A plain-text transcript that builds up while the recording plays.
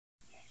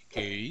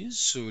Okay,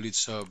 so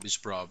let's solve this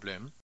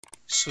problem.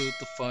 So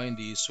to find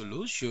the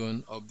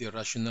solution of the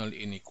rational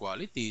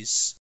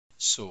inequalities,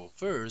 so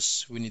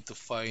first we need to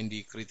find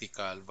the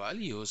critical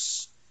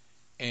values,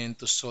 and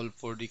to solve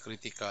for the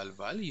critical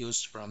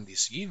values from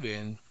this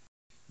given,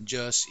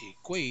 just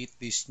equate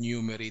this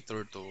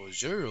numerator to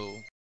 0.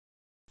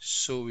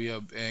 So we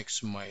have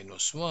x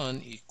minus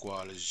 1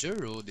 equals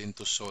 0, then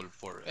to solve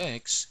for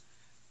x,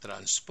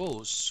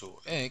 transpose, so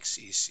x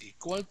is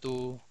equal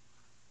to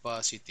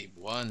positive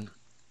 1.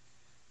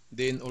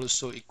 Then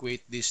also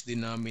equate this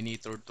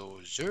denominator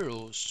to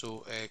 0,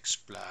 so x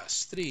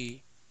plus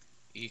 3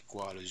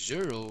 equals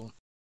 0.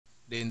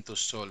 Then to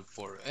solve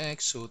for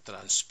x, so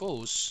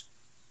transpose,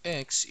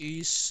 x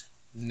is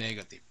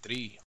negative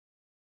 3.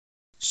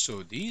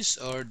 So these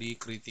are the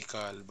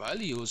critical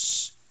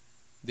values.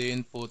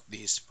 Then put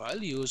these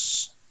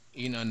values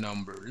in a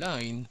number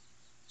line.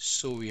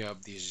 So we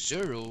have this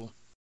 0.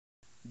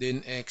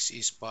 Then x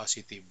is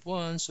positive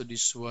 1, so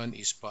this one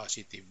is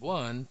positive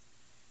 1.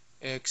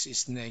 X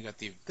is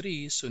negative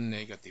 3, so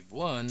negative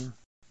 1,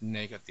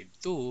 negative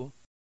 2,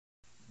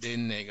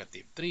 then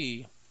negative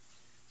 3.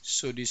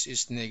 So this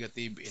is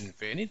negative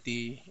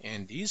infinity,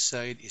 and this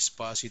side is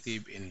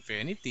positive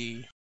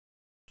infinity.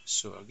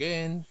 So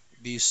again,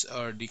 these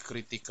are the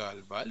critical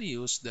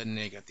values, the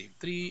negative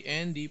 3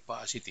 and the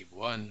positive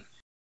 1.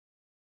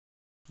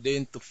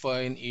 Then to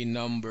find a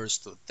numbers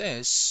to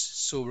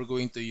test, so we're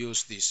going to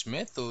use this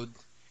method.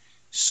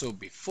 So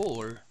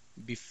before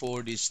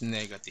this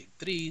negative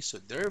 3, so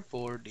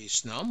therefore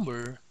this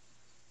number,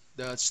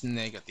 that's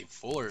negative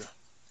 4.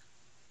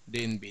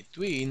 Then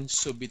between,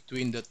 so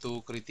between the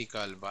two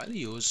critical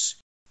values,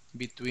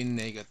 between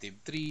negative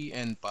 3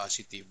 and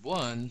positive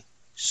 1,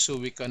 so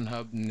we can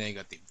have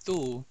negative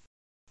 2,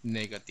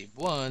 negative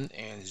 1,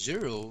 and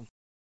 0.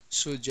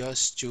 So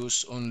just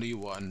choose only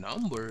one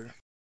number.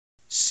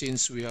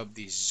 Since we have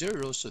this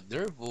 0, so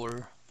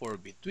therefore for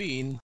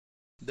between,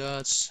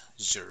 that's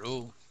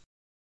 0.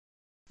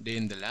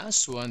 Then the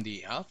last one,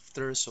 the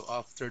after, so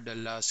after the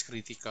last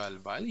critical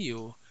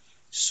value,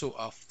 so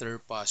after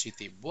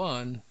positive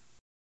 1,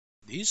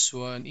 this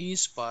one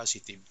is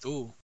positive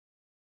 2.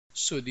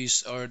 So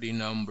these are the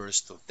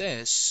numbers to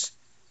test,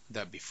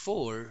 the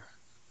before,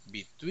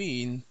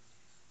 between,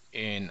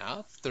 and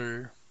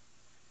after.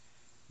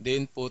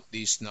 Then put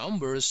these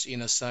numbers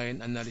in a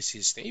sign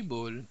analysis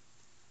table.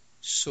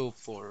 So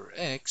for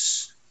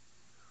x,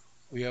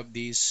 we have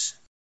this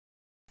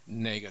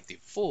negative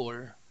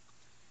 4,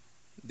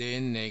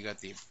 then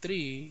negative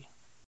 3.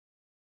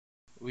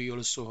 We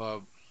also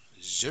have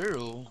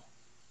 0,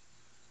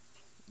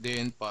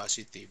 then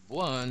positive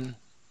 1,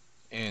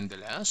 and the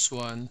last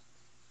one,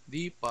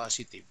 the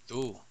positive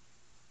 2.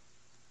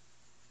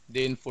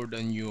 Then for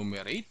the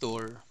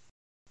numerator,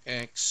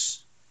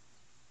 x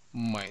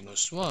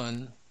minus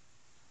 1,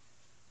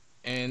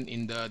 and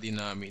in the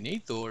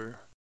denominator,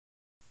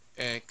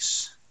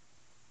 x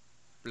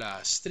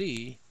plus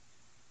 3,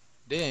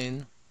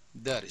 then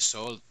the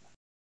result.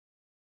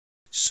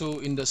 So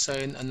in the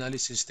sign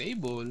analysis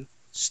table,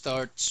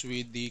 starts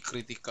with the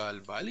critical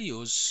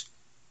values,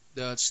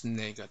 that's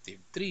negative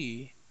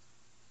 3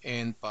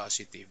 and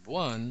positive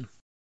 1.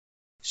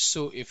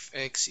 So if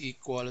x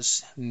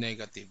equals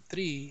negative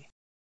 3,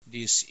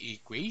 this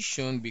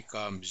equation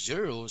becomes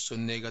 0. So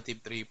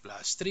negative 3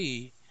 plus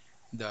 3,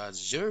 that's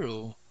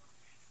 0.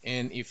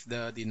 And if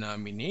the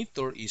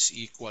denominator is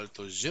equal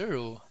to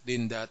 0,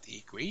 then that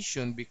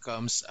equation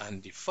becomes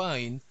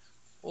undefined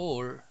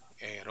or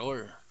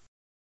error.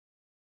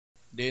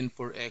 Then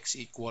for x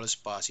equals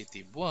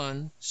positive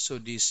 1, so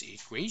this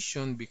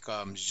equation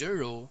becomes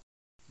 0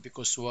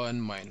 because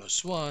 1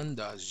 minus 1,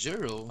 that's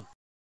 0.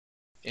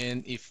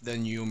 And if the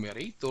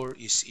numerator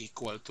is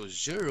equal to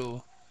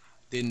 0,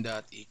 then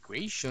that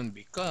equation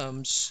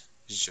becomes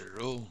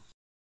 0.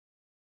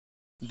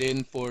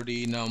 Then for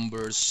the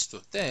numbers to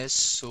test,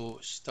 so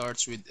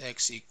starts with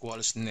x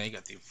equals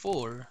negative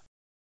 4.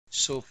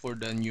 So for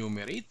the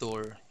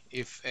numerator,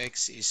 if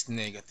x is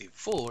negative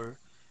 4,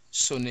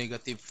 so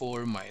negative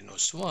 4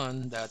 minus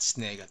 1, that's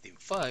negative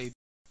 5.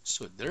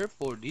 So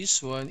therefore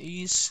this one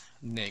is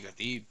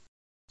negative.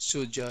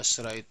 So just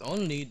write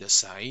only the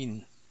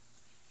sign.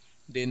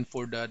 Then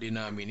for the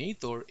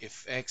denominator,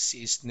 if x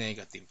is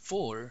negative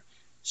 4,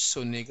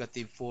 so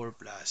negative 4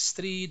 plus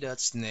 3,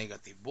 that's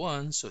negative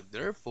 1. So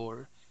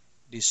therefore,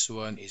 this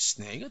one is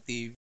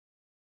negative.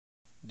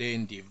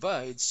 Then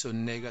divide, so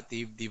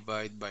negative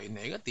divide by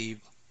negative.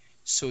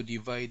 So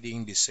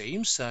dividing the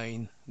same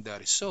sign, the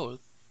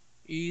result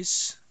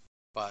is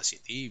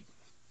positive.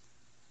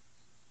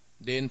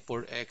 Then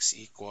for x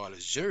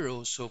equals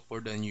 0, so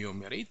for the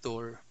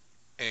numerator,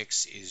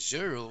 x is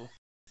 0.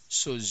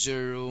 So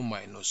 0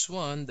 minus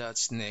 1,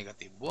 that's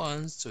negative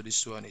 1. So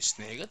this one is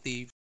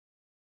negative.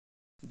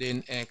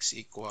 Then x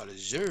equals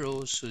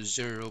 0. So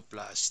 0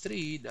 plus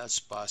 3, that's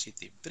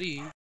positive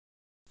 3.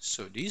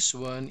 So this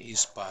one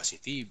is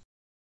positive.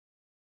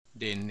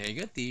 Then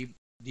negative,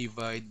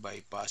 divide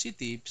by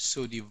positive.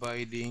 So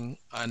dividing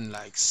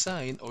unlike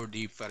sign or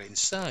different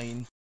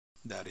sign,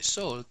 the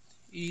result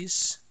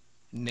is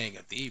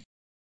negative.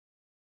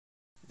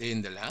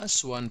 Then the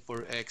last one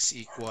for x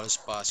equals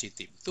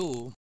positive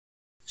 2.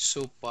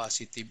 So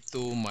positive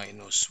 2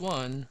 minus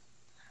 1,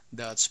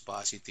 that's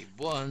positive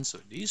 1. So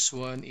this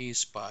one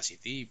is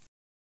positive.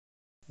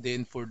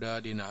 Then for the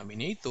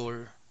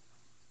denominator,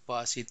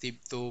 positive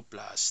 2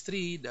 plus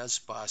 3, that's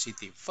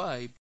positive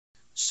 5.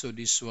 So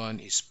this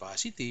one is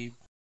positive.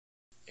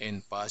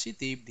 And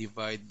positive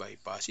divide by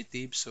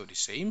positive, so the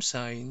same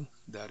sign,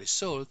 the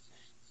result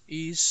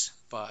is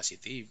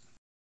positive.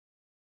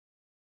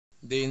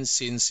 Then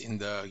since in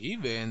the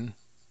given,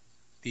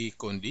 the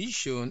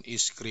condition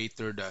is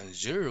greater than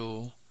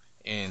 0,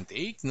 and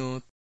take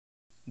note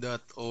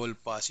that all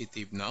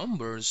positive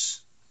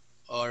numbers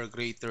are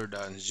greater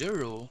than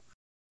 0,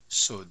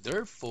 so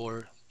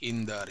therefore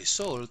in the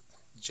result,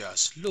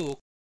 just look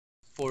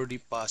for the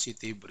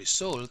positive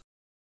result.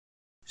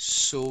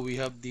 So we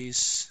have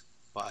this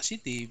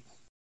positive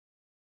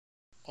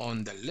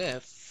on the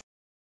left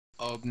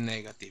of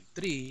negative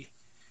 3,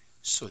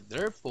 so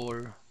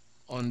therefore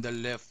on the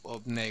left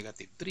of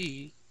negative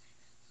 3,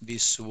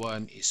 this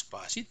one is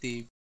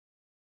positive,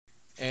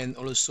 and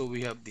also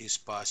we have this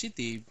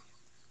positive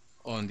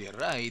on the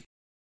right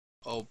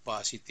of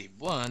positive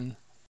 1.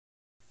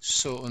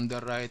 So on the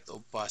right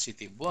of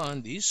positive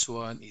 1, this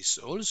one is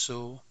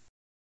also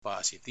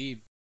positive.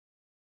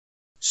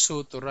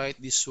 So to write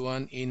this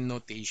one in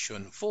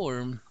notation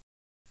form,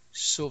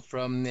 so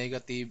from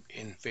negative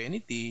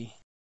infinity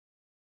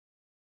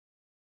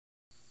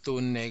to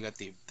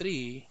negative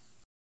 3,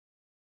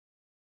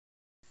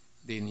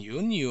 then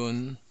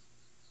union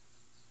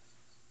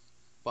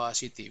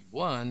positive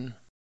 1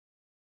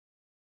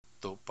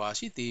 to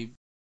positive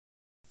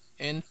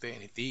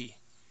infinity.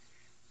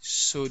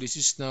 So this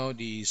is now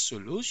the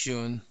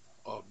solution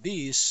of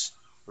these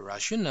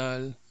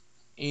rational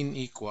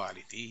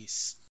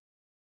inequalities.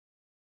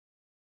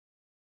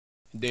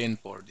 Then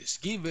for this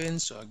given,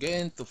 so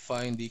again, to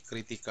find the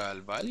critical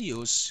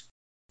values,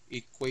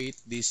 equate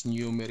this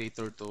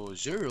numerator to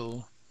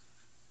 0.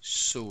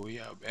 So we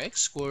have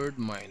x squared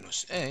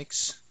minus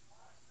x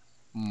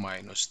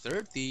minus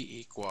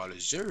 30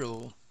 equals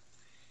 0.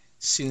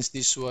 Since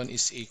this one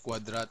is a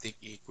quadratic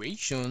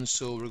equation,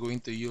 so we're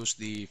going to use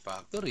the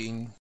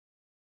factoring.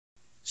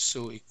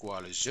 So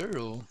equals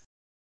 0.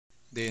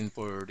 Then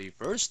for the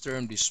first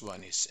term, this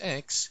one is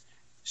x.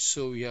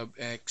 So we have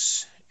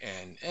x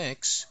and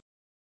x.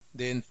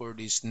 Then for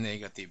this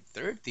negative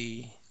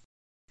 30,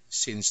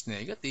 since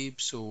negative,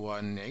 so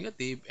 1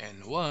 negative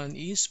and 1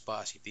 is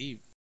positive.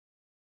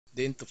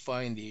 Then to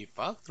find the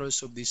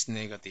factors of this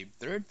negative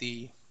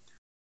 30,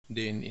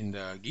 then in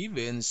the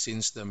given,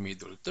 since the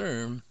middle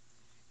term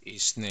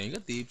is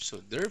negative, so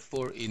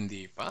therefore in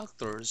the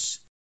factors,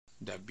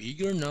 the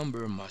bigger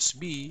number must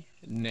be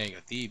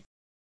negative.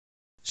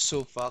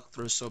 So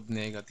factors of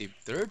negative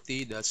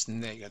 30, that's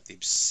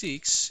negative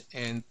 6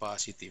 and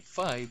positive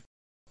 5.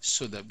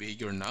 So the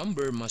bigger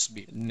number must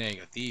be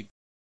negative.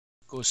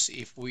 Because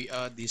if we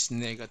add this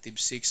negative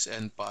 6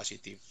 and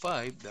positive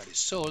 5, the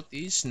result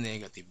is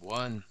negative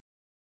 1.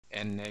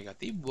 And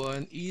negative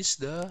 1 is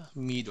the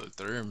middle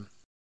term.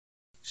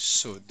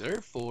 So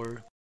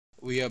therefore,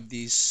 we have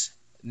this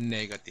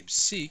negative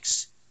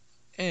 6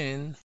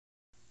 and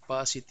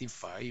positive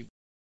 5.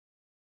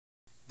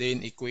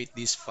 Then equate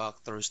these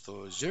factors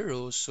to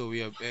 0. So we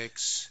have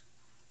x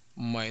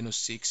minus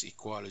 6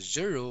 equals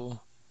 0.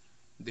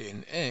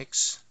 Then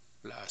x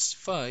plus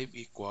 5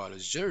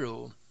 equals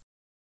 0.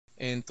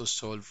 And to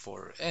solve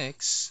for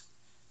x,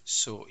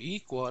 so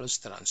equals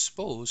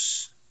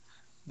transpose,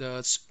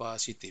 that's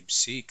positive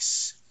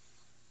 6.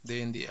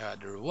 Then the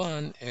other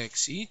one,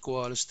 x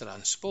equals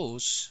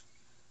transpose,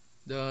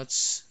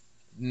 that's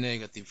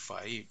negative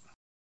 5.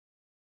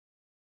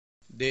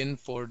 Then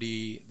for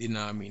the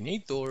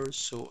denominator,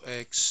 so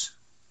x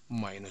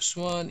minus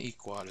 1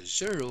 equals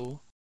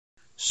 0.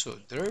 So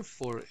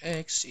therefore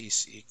x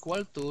is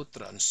equal to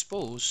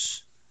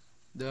transpose,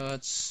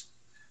 that's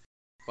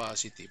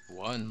positive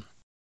 1.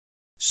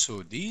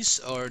 So these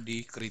are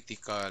the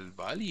critical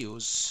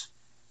values,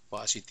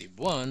 positive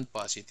 1,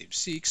 positive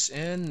 6,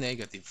 and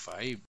negative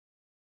 5.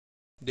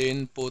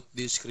 Then put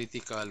these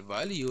critical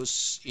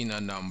values in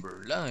a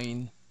number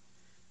line.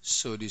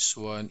 So this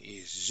one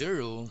is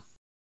 0.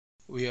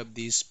 We have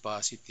this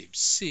positive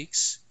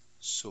 6.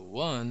 So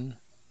 1,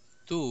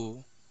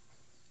 2,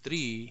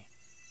 3,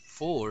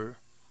 4,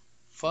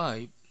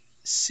 5,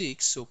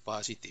 6. So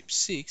positive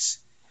 6.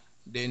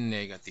 Then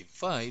negative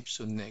 5.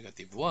 So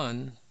negative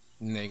 1,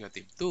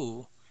 negative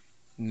 2,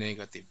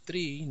 negative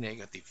 3,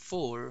 negative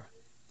 4,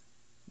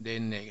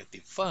 then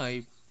negative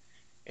 5,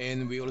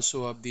 and we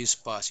also have this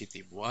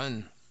positive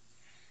 1.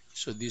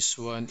 So this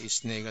one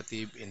is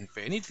negative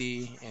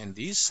infinity, and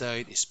this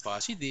side is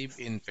positive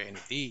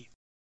infinity.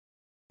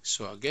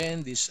 So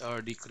again, these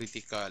are the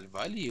critical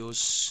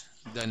values,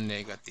 the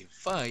negative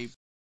 5,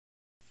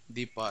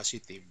 the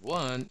positive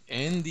 1,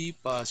 and the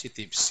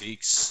positive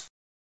 6.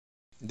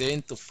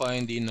 Then to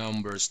find the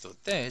numbers to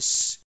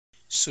test,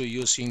 so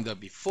using the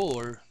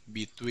before,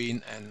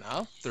 between, and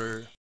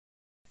after.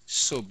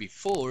 So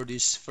before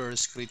this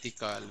first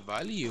critical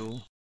value,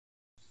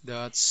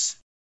 that's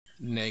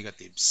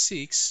negative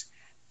 6.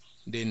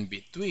 Then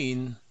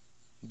between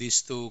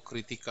these two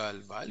critical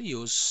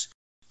values,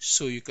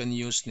 so you can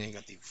use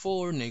negative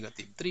 4,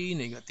 negative 3,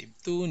 negative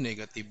 2,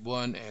 negative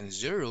 1, and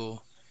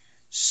 0.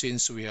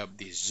 Since we have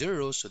this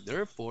 0, so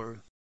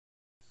therefore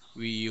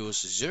we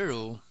use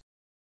 0.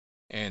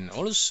 And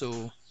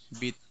also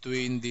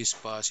between this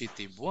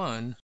positive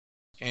 1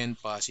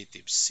 and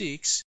positive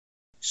 6,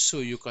 so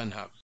you can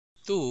have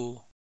 2,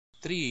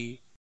 3,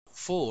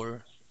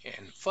 4,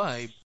 and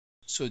 5.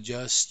 So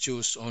just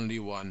choose only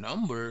one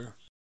number.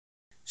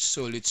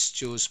 So let's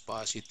choose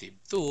positive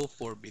 2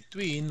 for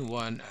between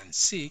 1 and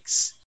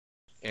 6.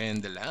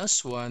 And the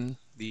last one,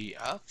 the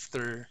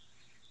after.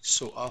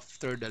 So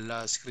after the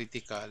last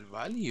critical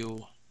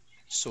value,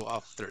 so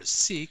after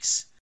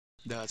 6,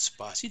 that's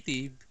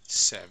positive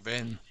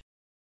 7.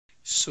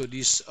 So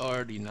these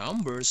are the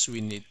numbers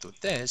we need to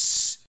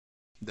test: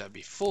 the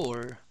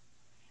before,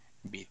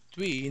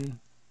 between,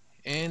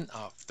 and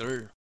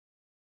after.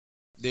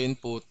 Then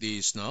put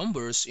these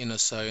numbers in a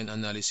sign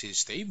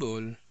analysis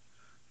table.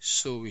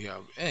 So we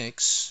have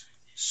x.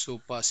 So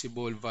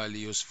possible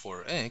values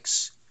for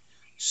x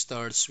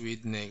starts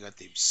with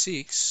negative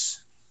 6.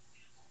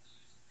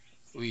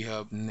 We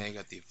have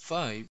negative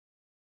 5.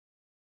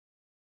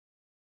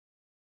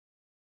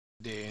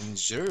 Then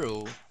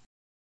 0,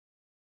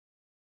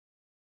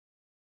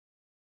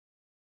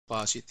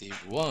 positive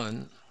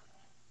 1,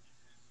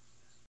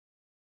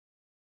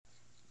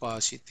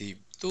 positive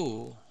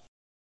 2,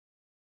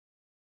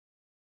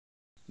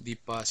 the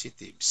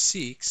positive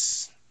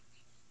 6,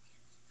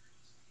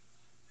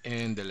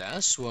 and the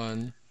last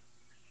one,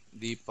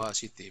 the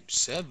positive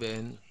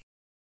 7.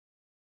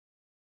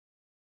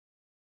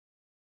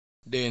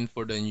 Then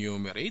for the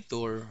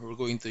numerator, we're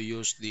going to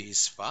use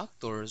these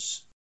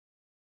factors.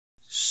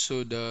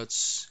 So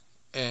that's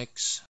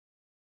x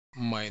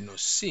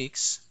minus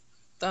 6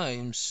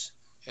 times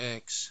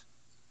x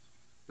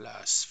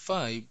plus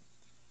 5.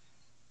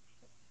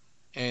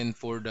 And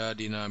for the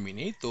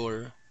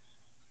denominator,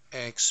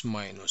 x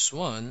minus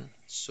 1.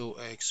 So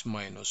x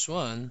minus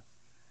 1.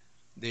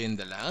 Then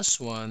the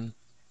last one,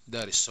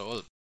 the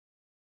result.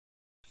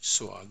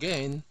 So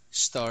again,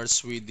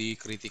 starts with the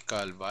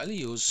critical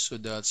values. So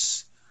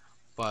that's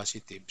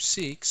positive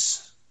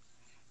 6,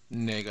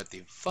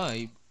 negative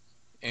 5,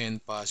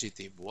 and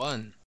positive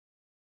 1.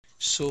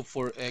 So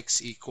for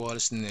x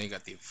equals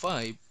negative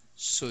 5,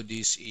 so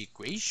this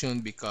equation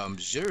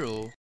becomes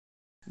 0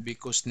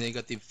 because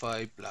negative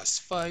 5 plus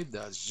 5,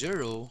 that's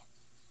 0.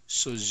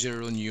 So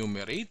 0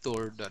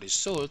 numerator, the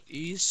result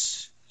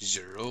is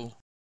 0.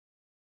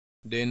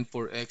 Then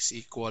for x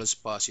equals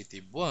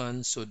positive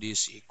 1, so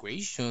this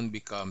equation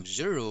becomes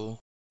 0.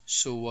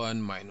 So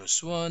 1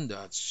 minus 1,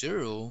 that's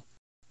 0.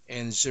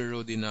 And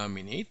 0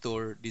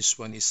 denominator, this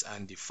one is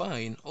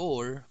undefined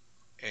or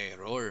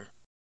error.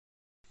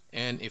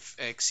 And if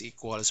x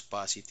equals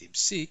positive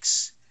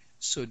 6,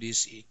 so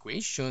this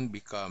equation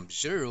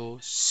becomes 0.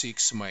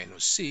 6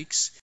 minus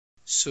 6,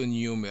 so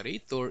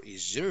numerator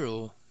is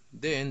 0.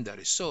 Then the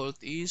result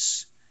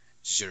is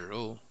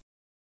 0.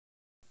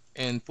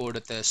 And for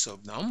the test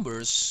of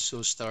numbers,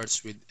 so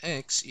starts with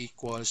x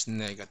equals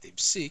negative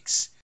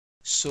 6.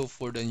 So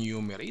for the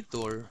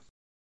numerator,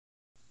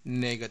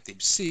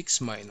 negative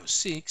 6 minus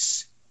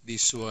 6,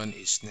 this one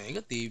is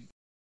negative.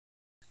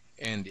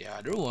 And the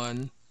other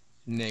one,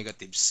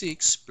 negative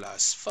 6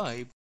 plus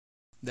 5,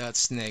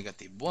 that's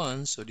negative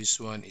 1. So this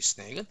one is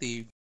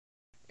negative.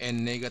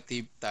 And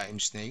negative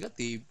times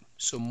negative,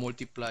 so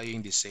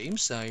multiplying the same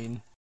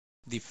sign,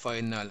 the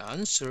final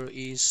answer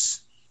is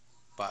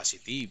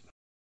positive.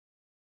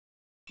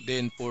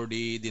 Then for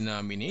the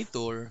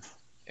denominator,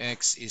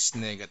 x is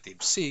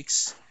negative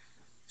 6.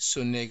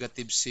 So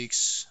negative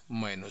 6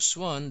 minus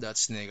 1,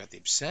 that's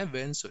negative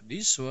 7. So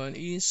this one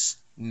is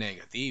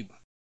negative.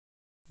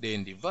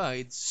 Then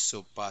divide,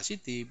 so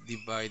positive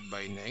divide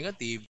by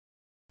negative,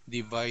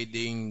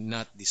 dividing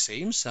not the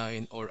same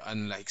sign or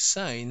unlike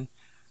sign,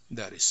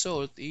 the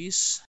result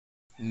is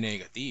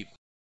negative.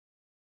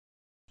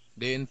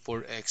 Then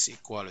for x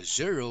equals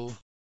 0,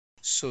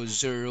 so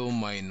 0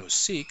 minus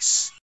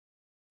 6,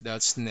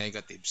 that's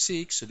negative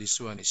 6, so this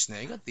one is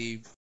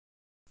negative.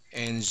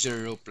 And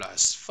 0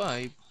 plus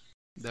 5,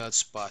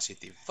 that's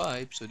positive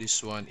 5, so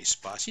this one is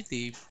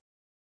positive.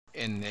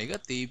 And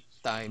negative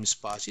times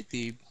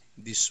positive,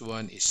 this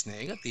one is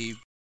negative.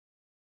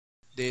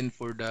 Then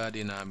for the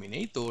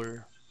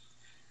denominator,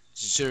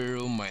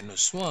 0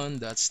 minus 1,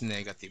 that's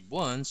negative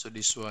 1, so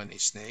this one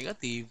is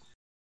negative.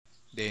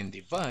 Then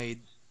divide,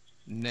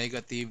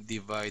 negative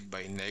divide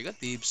by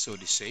negative, so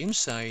the same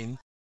sign,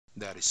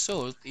 the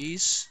result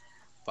is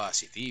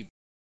positive.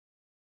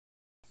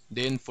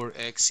 Then for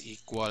x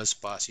equals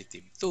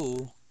positive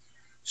 2,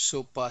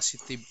 so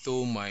positive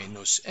 2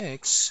 minus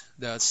x,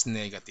 that's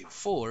negative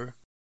 4.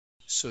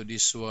 So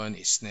this one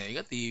is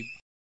negative.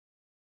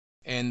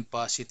 And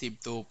positive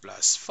 2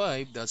 plus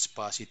 5, that's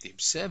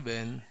positive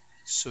 7.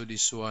 So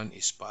this one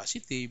is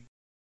positive.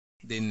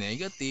 Then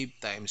negative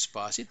times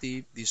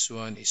positive, this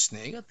one is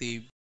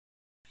negative.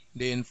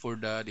 Then for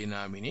the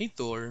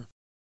denominator,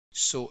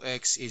 So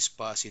x is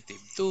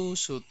positive 2,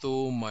 so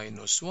 2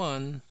 minus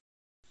 1,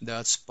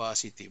 that's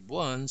positive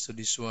 1, so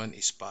this one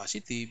is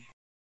positive.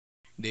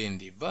 Then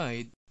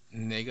divide,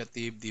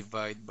 negative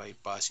divide by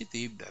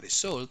positive, the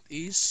result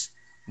is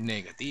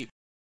negative.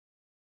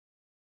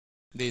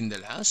 Then the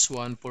last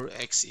one for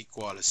x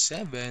equals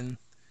 7,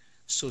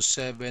 so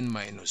 7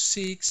 minus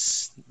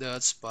 6,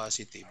 that's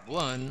positive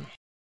 1.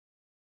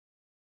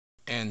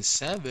 And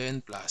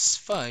 7 plus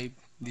 5,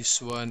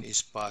 this one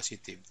is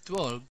positive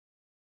 12.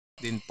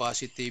 Then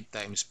positive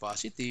times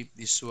positive,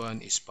 this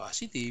one is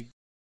positive.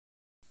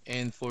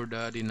 And for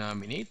the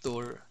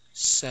denominator,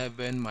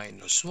 7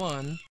 minus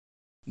 1,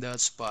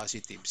 that's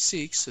positive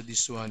 6. So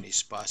this one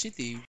is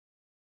positive.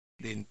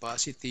 Then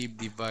positive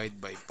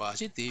divide by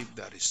positive,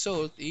 the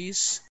result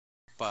is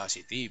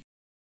positive.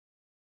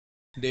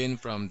 Then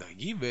from the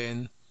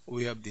given,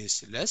 we have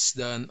this less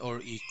than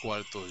or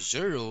equal to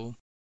 0.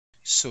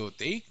 So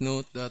take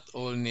note that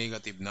all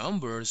negative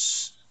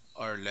numbers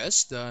are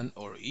less than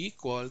or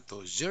equal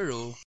to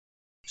 0.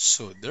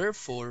 So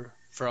therefore,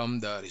 from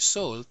the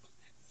result,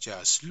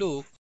 just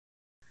look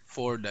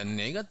for the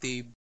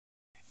negative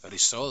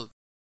result.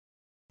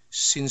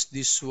 Since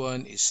this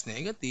one is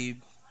negative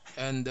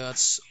and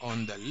that's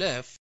on the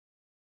left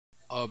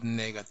of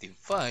negative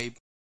 5,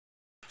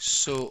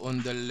 so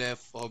on the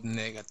left of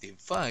negative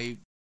 5,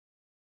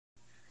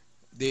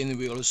 then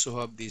we also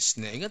have this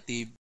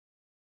negative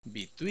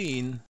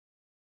between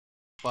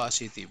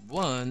positive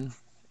 1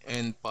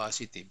 and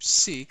positive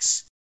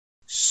 6.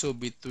 So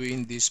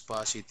between this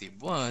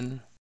positive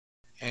 1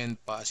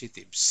 and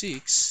positive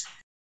 6,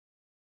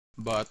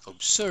 but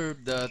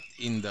observe that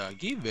in the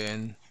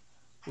given,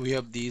 we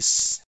have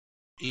this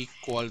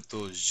equal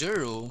to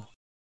 0.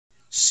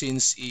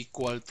 Since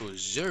equal to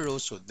 0,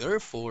 so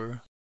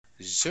therefore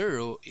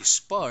 0 is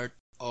part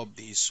of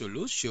the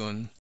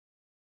solution.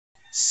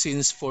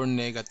 Since for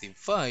negative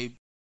 5,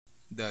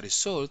 the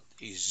result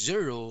is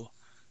 0,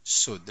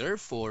 so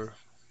therefore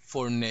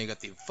for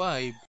negative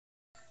 5,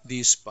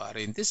 this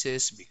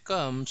parenthesis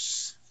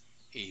becomes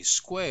a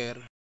square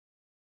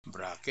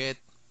bracket.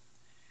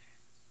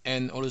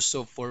 And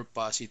also for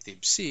positive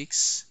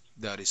 6,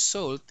 the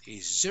result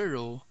is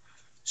 0.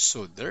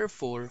 So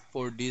therefore,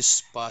 for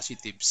this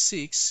positive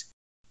 6,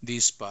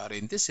 this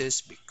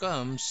parenthesis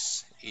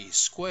becomes a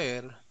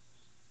square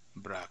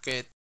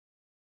bracket.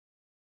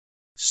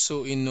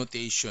 So in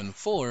notation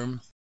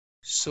form,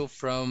 so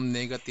from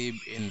negative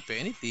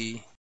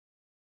infinity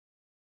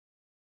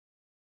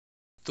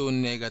to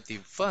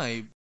negative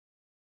 5,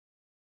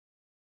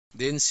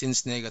 then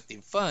since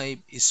negative 5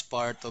 is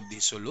part of the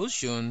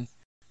solution,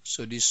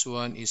 so this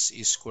one is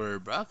a square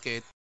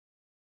bracket,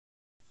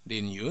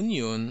 then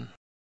union.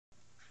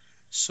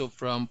 So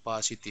from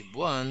positive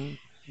 1,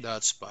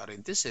 that's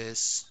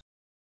parenthesis,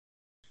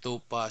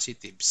 to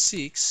positive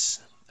 6.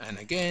 And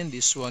again,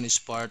 this one is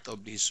part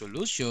of the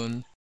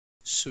solution.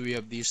 So we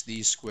have this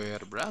d square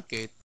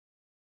bracket.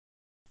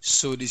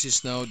 So this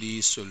is now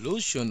the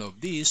solution of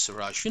these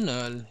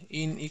rational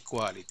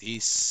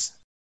inequalities.